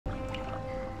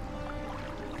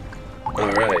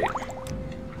Alright.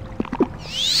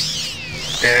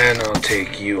 And I'll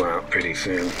take you out pretty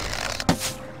soon.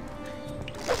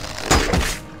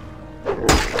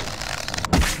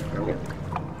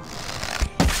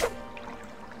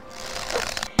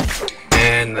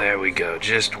 And there we go.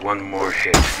 Just one more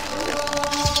hit.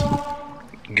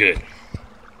 Good.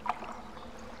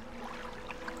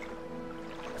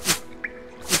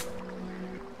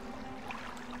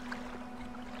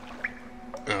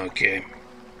 Okay.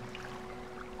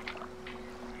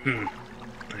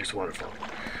 Nice waterfall.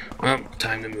 Well,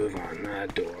 time to move on.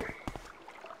 That door.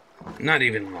 Not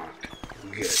even locked.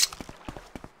 Good.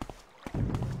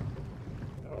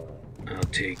 I'll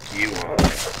take you on.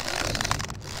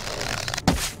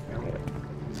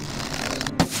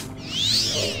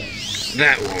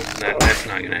 That won't. That's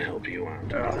not gonna help you out.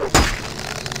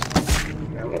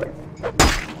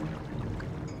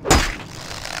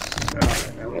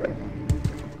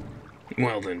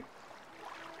 Well then.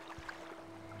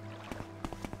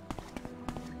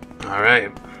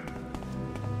 Alright.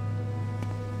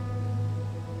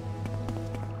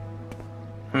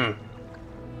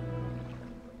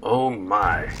 Oh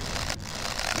my.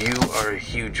 You are a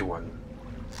huge one.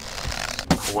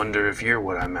 I wonder if you're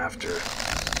what I'm after.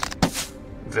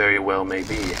 Very well may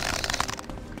be.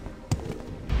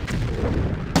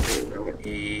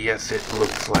 Yes, it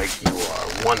looks like you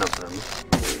are one of them.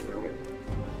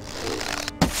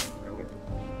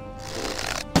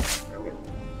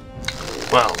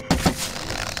 Well,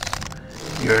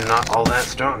 you're not all that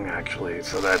strong, actually,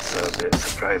 so that's a bit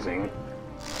surprising.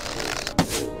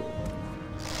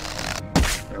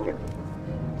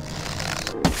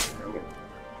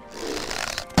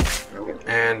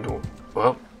 And,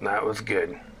 well, that was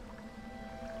good.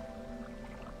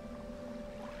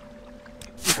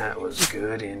 That was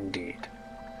good indeed.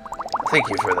 Thank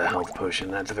you for the health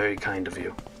potion, that's very kind of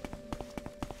you.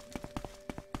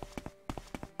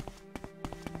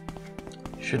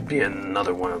 Should be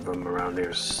another one of them around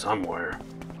here somewhere.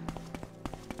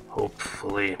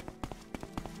 Hopefully.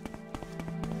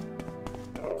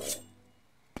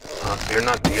 You're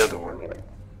not the other one.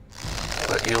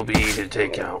 But you'll be to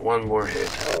take out one more hit.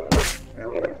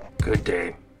 Good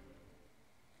day.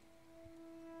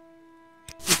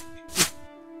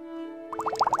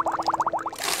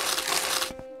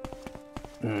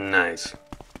 Nice.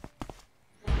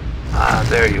 Ah,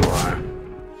 there you are.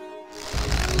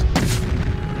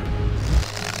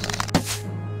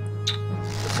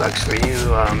 Sucks for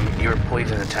you, your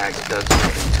poison attack does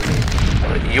nothing to me.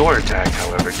 But your attack,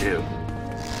 however, do.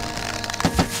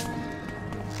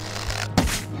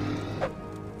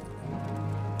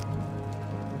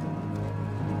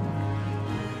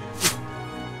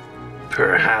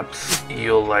 Perhaps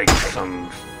you'll like some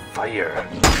fire.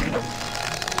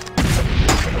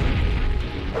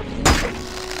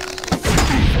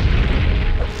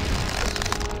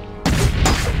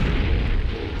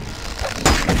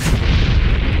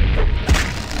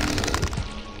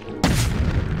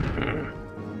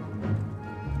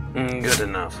 Good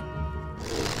enough.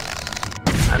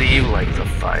 How do you like the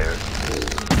fire?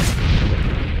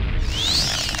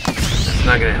 It's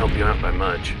not gonna help you out by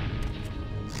much.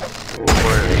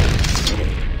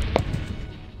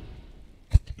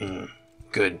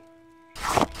 Good.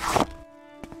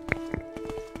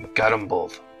 Got them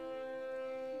both.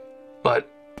 But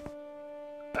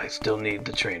I still need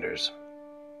the trainers.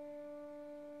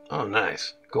 Oh,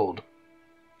 nice. Gold.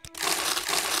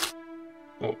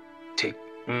 Well, take...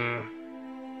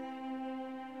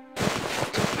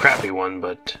 It's a crappy one,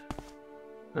 but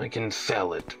I can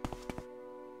sell it.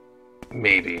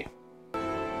 Maybe.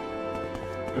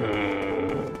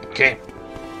 Okay.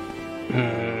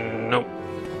 Nope.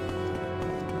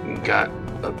 Got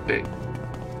a bit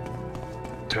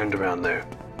turned around there.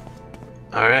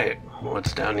 Alright,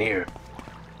 what's down here?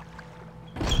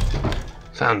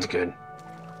 Sounds good.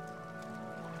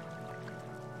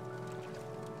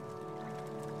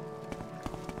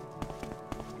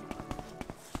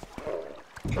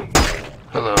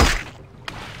 Hello.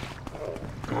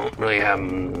 I don't really have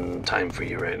time for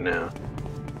you right now.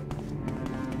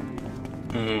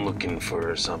 I'm looking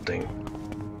for something.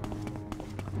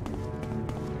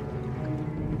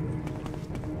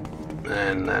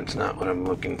 And that's not what I'm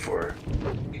looking for.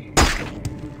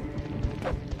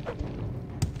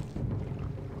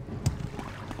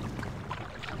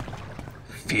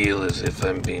 Feel as if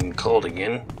I'm being called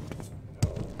again.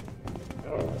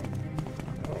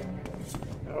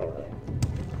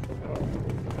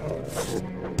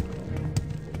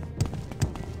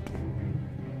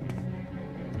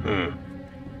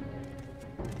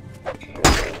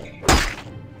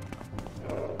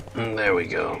 There we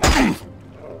go.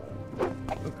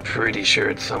 Pretty sure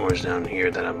it's somewhere down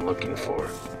here that I'm looking for.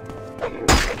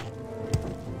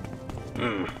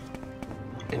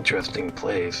 Interesting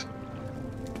place.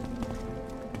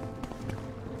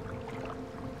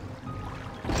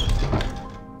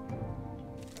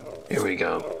 Here we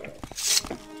go.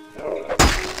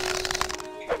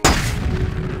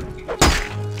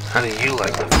 How do you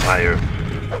like the fire?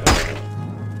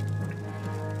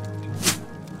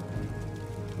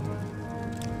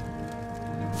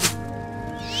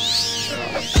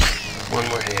 One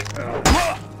more hit.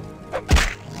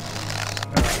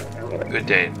 Good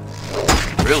day.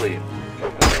 Really?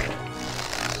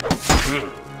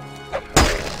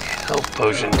 Health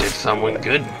potion did someone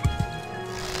good.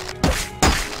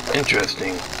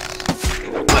 Interesting.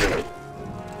 Whatever.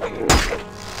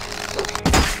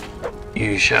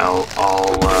 You shall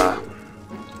all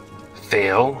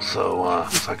fail, so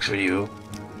sucks for you.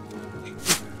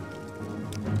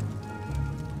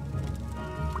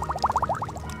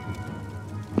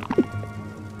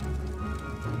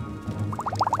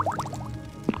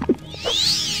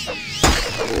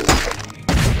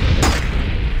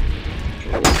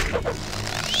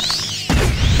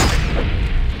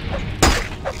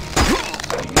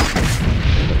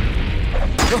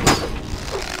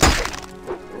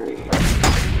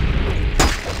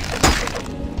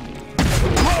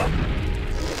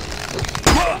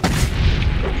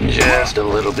 Just a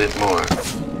little bit more.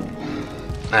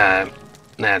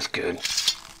 That's good.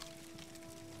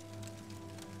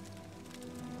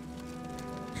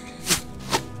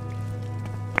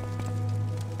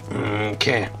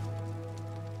 Okay.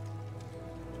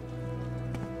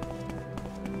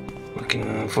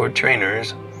 Looking for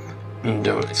trainers.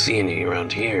 Don't see any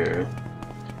around here.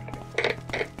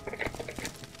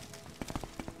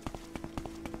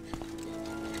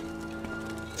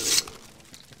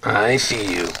 I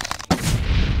see you.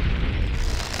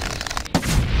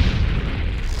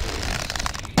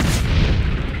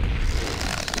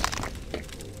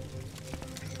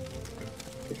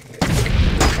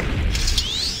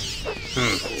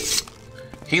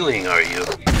 Healing, are you?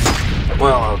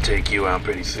 Well, I'll take you out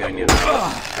pretty soon, you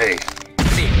know. Hey,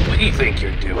 what do you think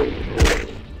you're doing?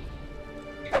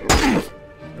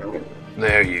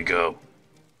 There you go.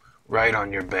 Right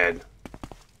on your bed.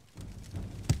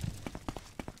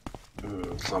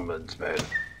 Someone's bed.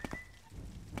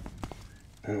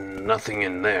 Nothing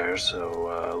in there,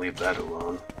 so leave that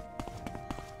alone.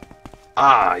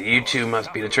 Ah, you two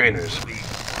must be the trainers.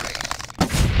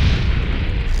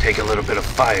 Take a little bit of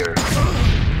fire.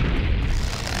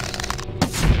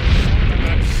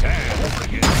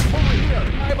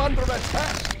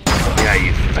 Yeah,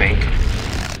 you think?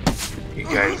 You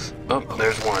guys... Oh,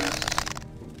 there's one.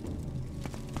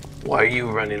 Why are you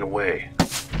running away?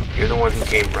 You're the one who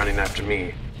came running after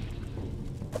me.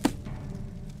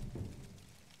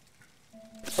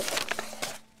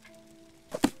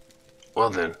 Well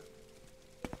then.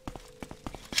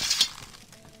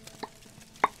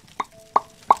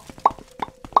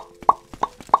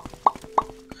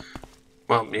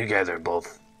 Well, you guys are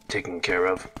both taken care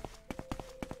of.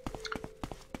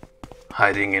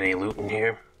 Hiding any loot in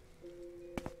here?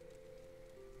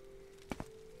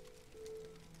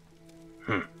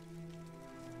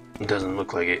 It doesn't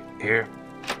look like it. Here?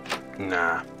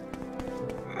 Nah.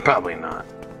 Probably not.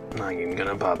 Not even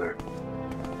gonna bother.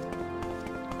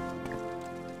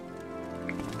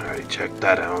 Alright, check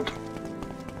that out.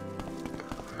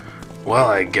 Well,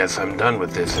 I guess I'm done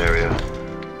with this area.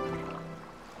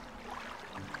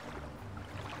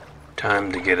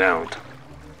 Time to get out.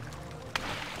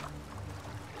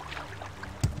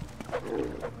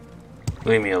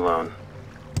 Leave me alone.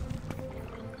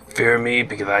 Fear me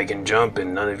because I can jump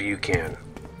and none of you can.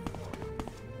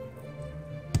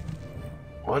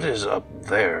 What is up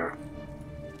there?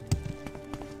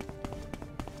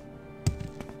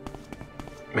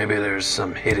 Maybe there's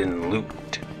some hidden loot.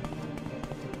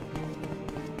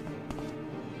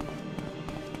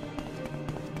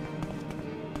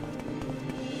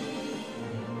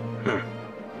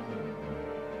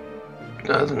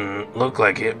 Doesn't look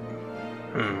like it.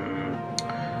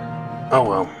 Oh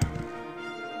well.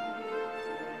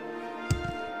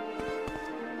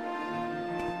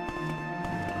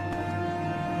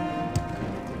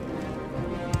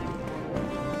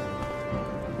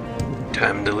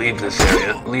 Time to leave this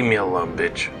area. Leave me alone,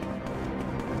 bitch.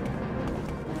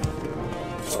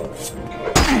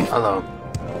 Hello.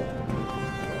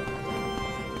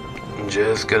 I'm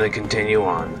just gonna continue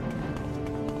on.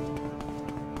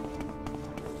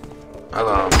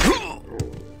 Hello.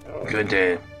 Good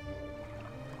day.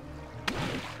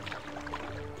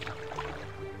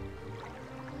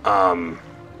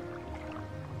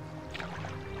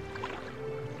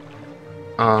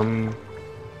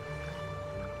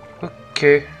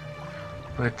 Okay.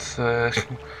 Let's let's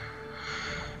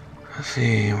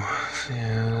see. Let's see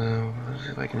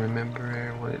if I can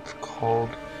remember what it's called.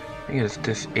 I think it's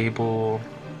disable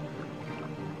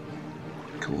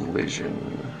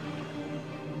collision.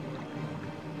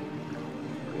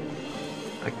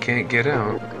 I can't get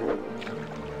out.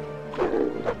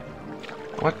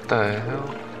 What the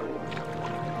hell?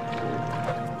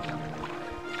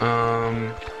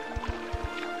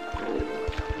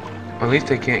 At least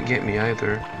they can't get me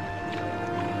either.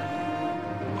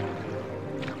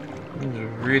 This is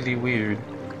really weird.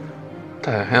 What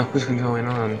the hell is going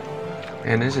on?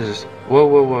 And this is... Whoa,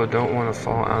 whoa, whoa, don't want to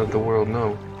fall out of the world,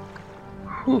 no.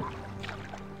 Whew.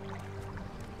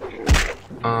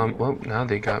 Well, now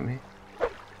they got me.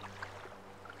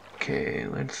 Okay,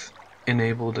 let's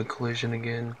enable the collision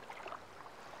again.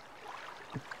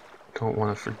 Don't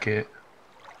want to forget.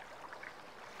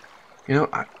 You know,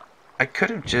 I could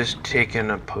have just taken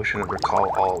a potion of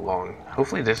recall all along.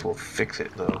 Hopefully this will fix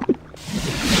it, though.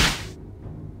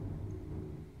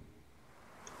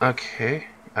 Okay,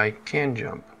 I can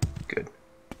jump. Good.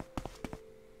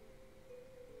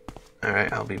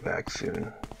 Alright, I'll be back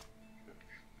soon.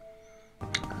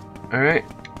 Alright.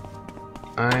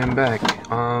 I am back.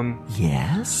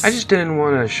 Yes? I just didn't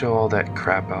want to show all that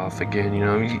crap off again, you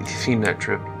know. You've seen that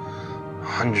trip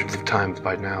hundreds of times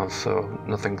by now, so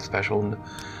nothing special,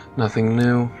 nothing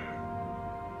new.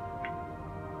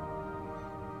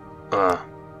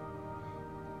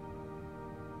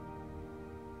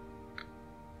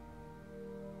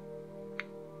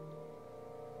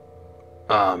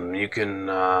 You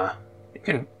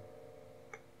can,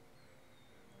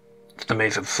 it's the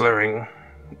Mace of Slurring.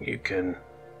 You can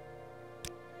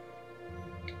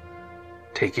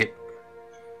take it.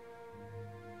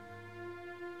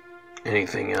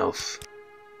 Anything else?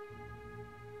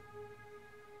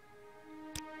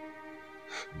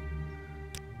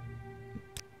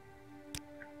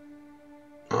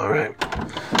 Alright.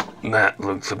 That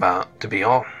looks about to be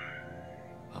all.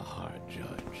 A hard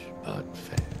judge, but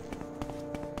fair.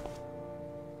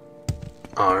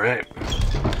 Alright.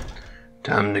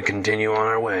 Time to continue on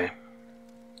our way.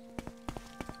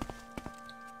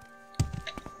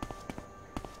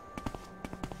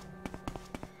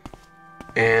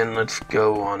 And let's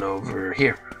go on over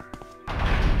here.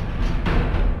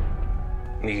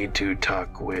 Need to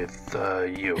talk with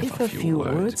you. If a few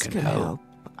words can help,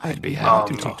 I'd be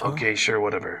happy to talk. Okay, sure,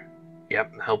 whatever.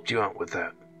 Yep, helped you out with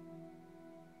that.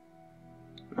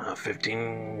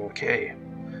 15k.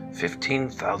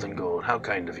 15,000 gold. How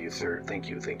kind of you, sir. Thank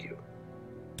you, thank you.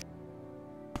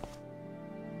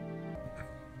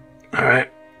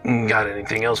 Alright. Got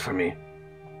anything else for me?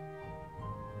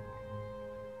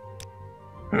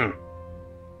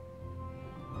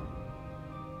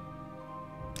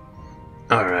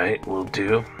 Alright, will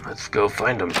do. Let's go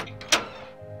find him.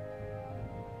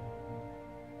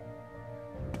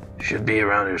 Should be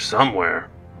around here somewhere.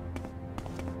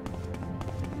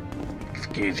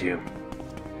 Excuse you.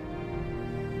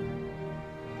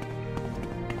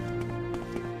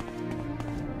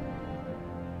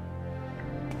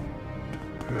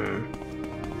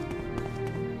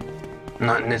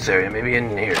 Not in this area, maybe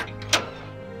in here.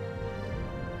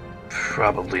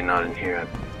 Probably not in here.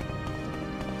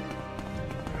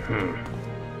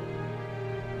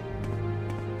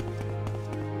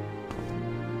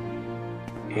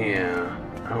 Yeah,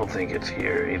 I don't think it's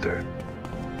here either.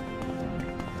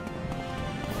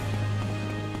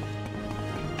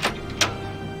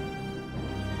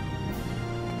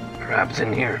 Perhaps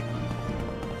in here.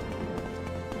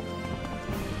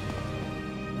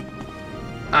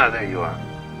 Ah, there you are.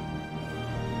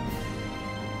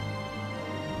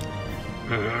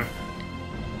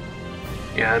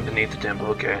 Yeah, beneath the temple,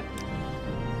 okay.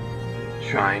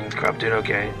 Shrine, corrupted,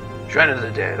 okay. Shrine of the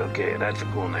Dead, okay, that's a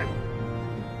cool name.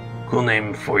 Cool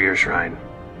name for your shrine.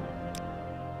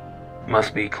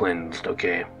 Must be cleansed,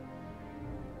 okay.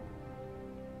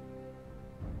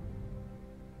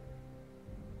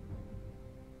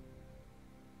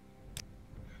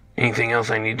 Anything else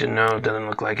I need to know? Doesn't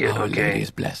look like it, okay. Lady's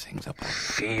blessings upon you.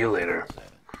 See you later.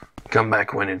 Come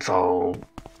back when it's all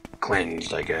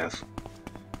cleansed, I guess.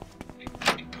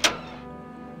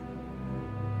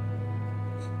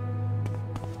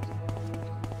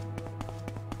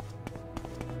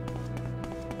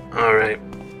 Alright,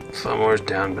 somewhere's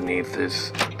down beneath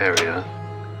this area.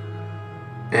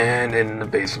 And in the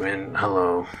basement,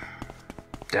 hello.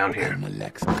 Down here.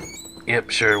 Yep,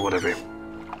 sure, whatever.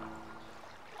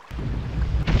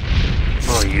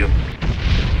 Oh, you.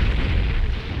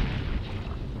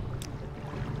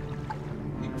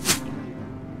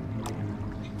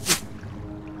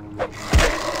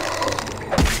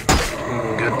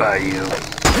 by you.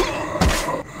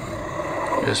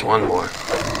 Just one more.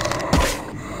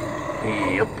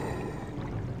 Yep.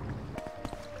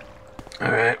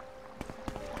 Alright.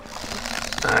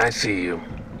 I see you.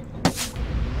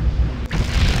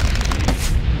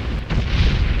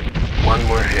 One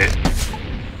more hit.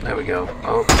 There we go.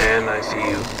 Oh, and I see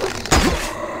you.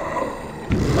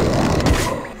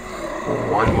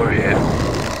 One more hit.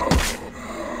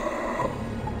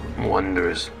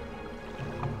 Wondrous.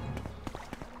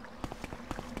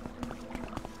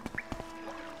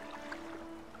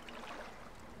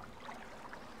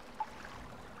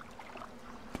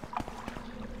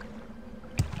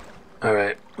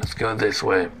 Alright, let's go this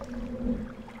way.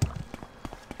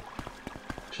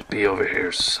 Should be over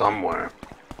here somewhere.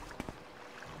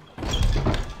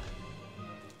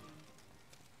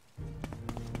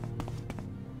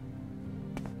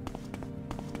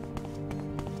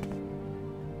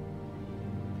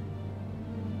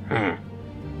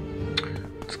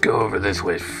 Let's go over this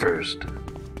way first.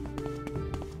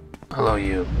 Hello,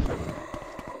 you.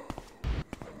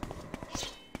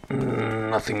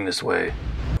 Nothing this way.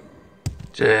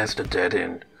 Just a dead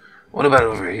end. What about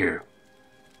over here?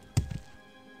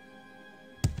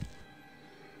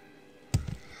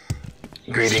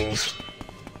 Greetings.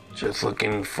 Just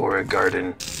looking for a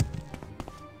garden.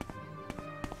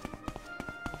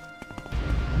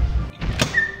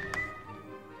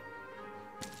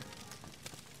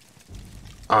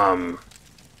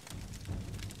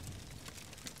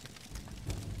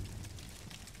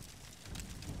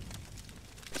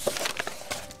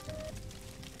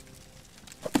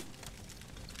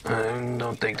 I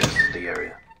don't think this is the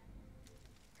area.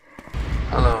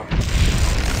 Hello.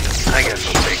 I guess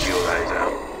I'll take you guys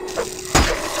out.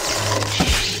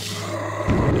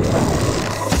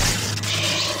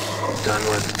 Done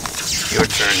with. Your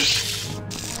turn.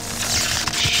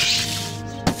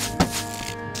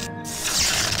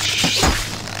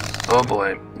 Oh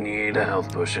boy, need a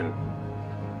health potion.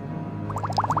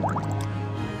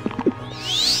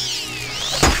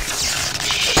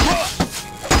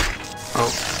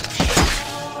 Oh.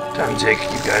 Time to take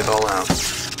you guys all out.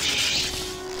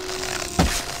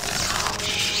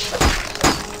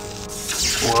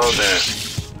 Whoa there.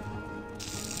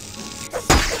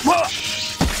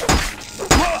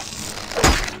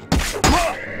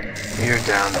 You're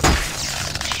down.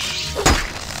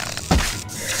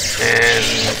 And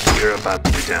you're about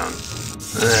to be down.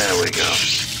 There we go.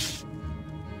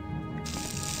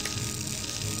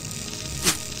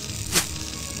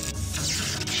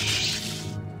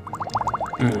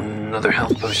 Another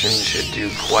health potion should do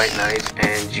quite nice,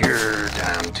 and you're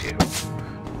down too.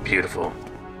 Beautiful.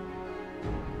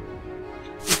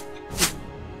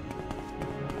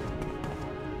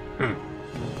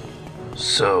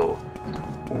 So,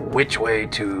 which way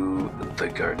to the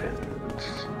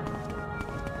gardens?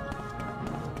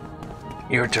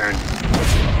 Your turn.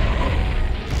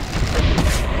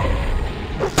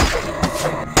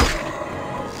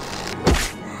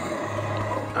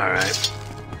 Alright.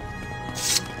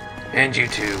 And you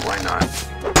too, why not?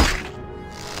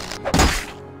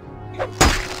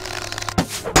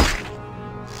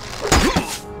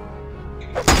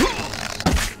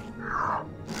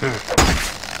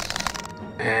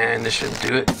 And this should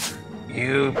do it.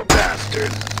 You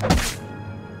bastard.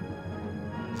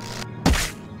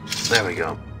 There we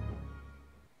go.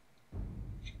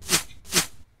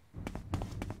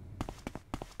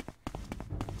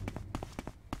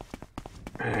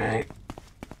 Alright.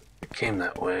 It came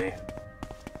that way.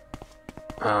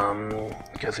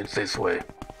 Guess it's this way.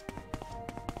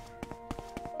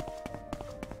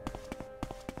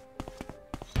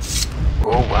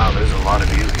 Oh wow, there's a lot of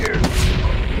you here.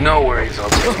 No worries, I'll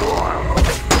take you all out.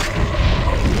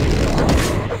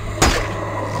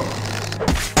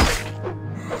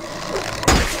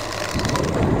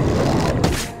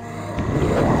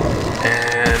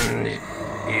 And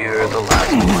you're the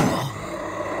last one.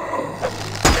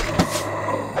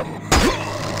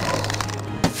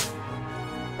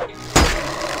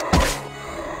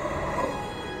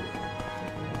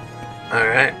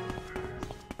 Alright.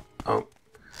 Oh.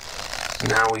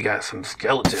 Now we got some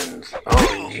skeletons. Oh,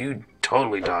 and you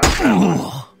totally dodged that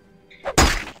one.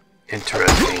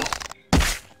 Interesting.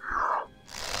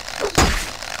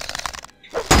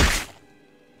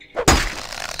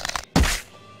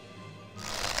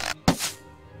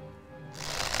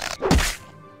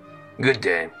 Good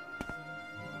day.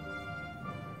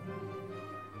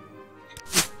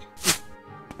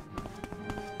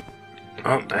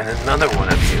 Oh, and another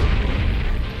one of you.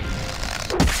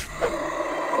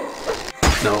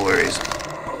 No worries.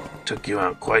 Took you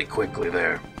out quite quickly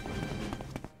there.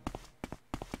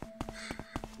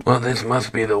 Well, this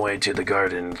must be the way to the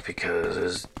garden because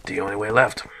it's the only way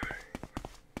left.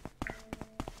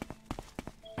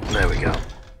 There we go.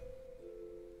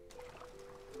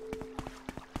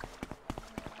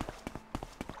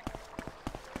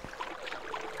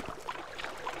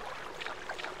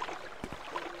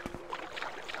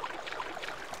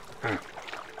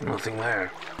 Nothing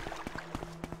there.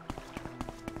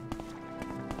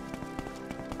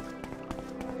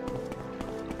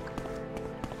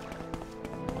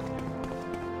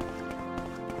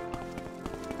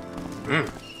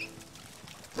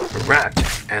 A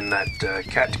rat, and that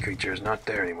cat creature is not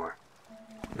there anymore.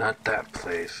 Not that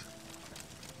place.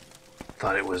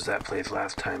 Thought it was that place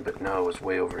last time, but no, it was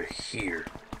way over here.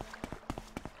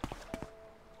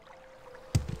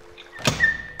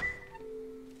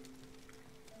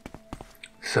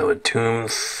 So a tomb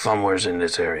somewhere's in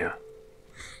this area.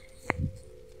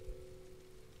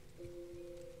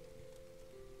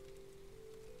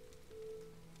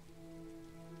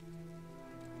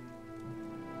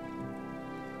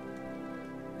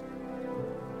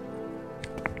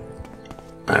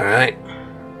 Alright.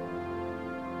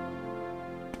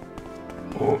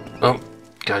 Oh,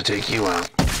 gotta take you out.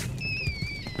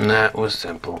 That was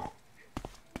simple.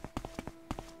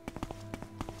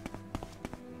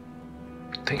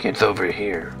 I think it's over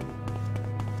here.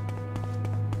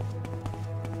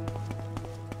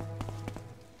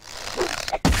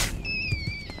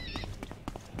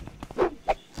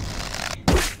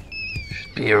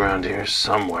 Should be around here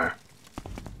somewhere.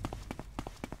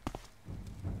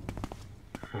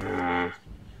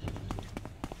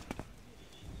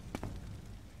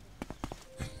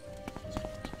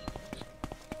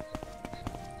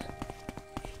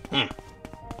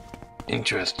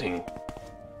 Interesting.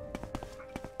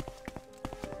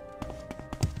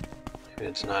 Maybe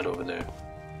it's not over there.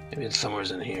 Maybe it's somewhere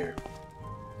in here.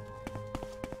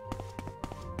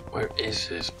 Where is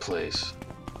this place?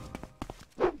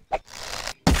 Good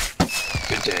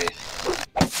day.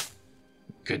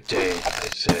 Good day, I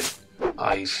said.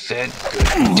 I said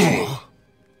good day.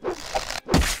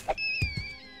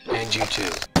 And you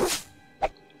too.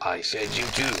 I said you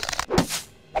too.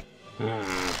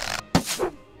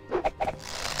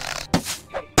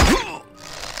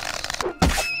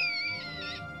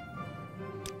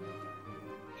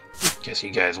 Guess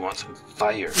you guys want some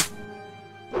fire.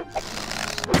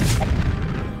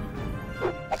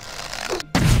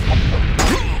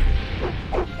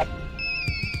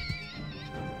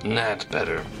 That's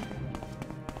better.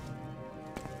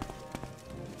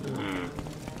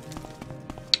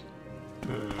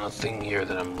 Nothing here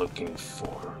that I'm looking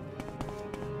for.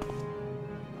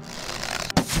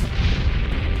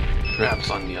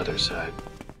 Perhaps on the other side.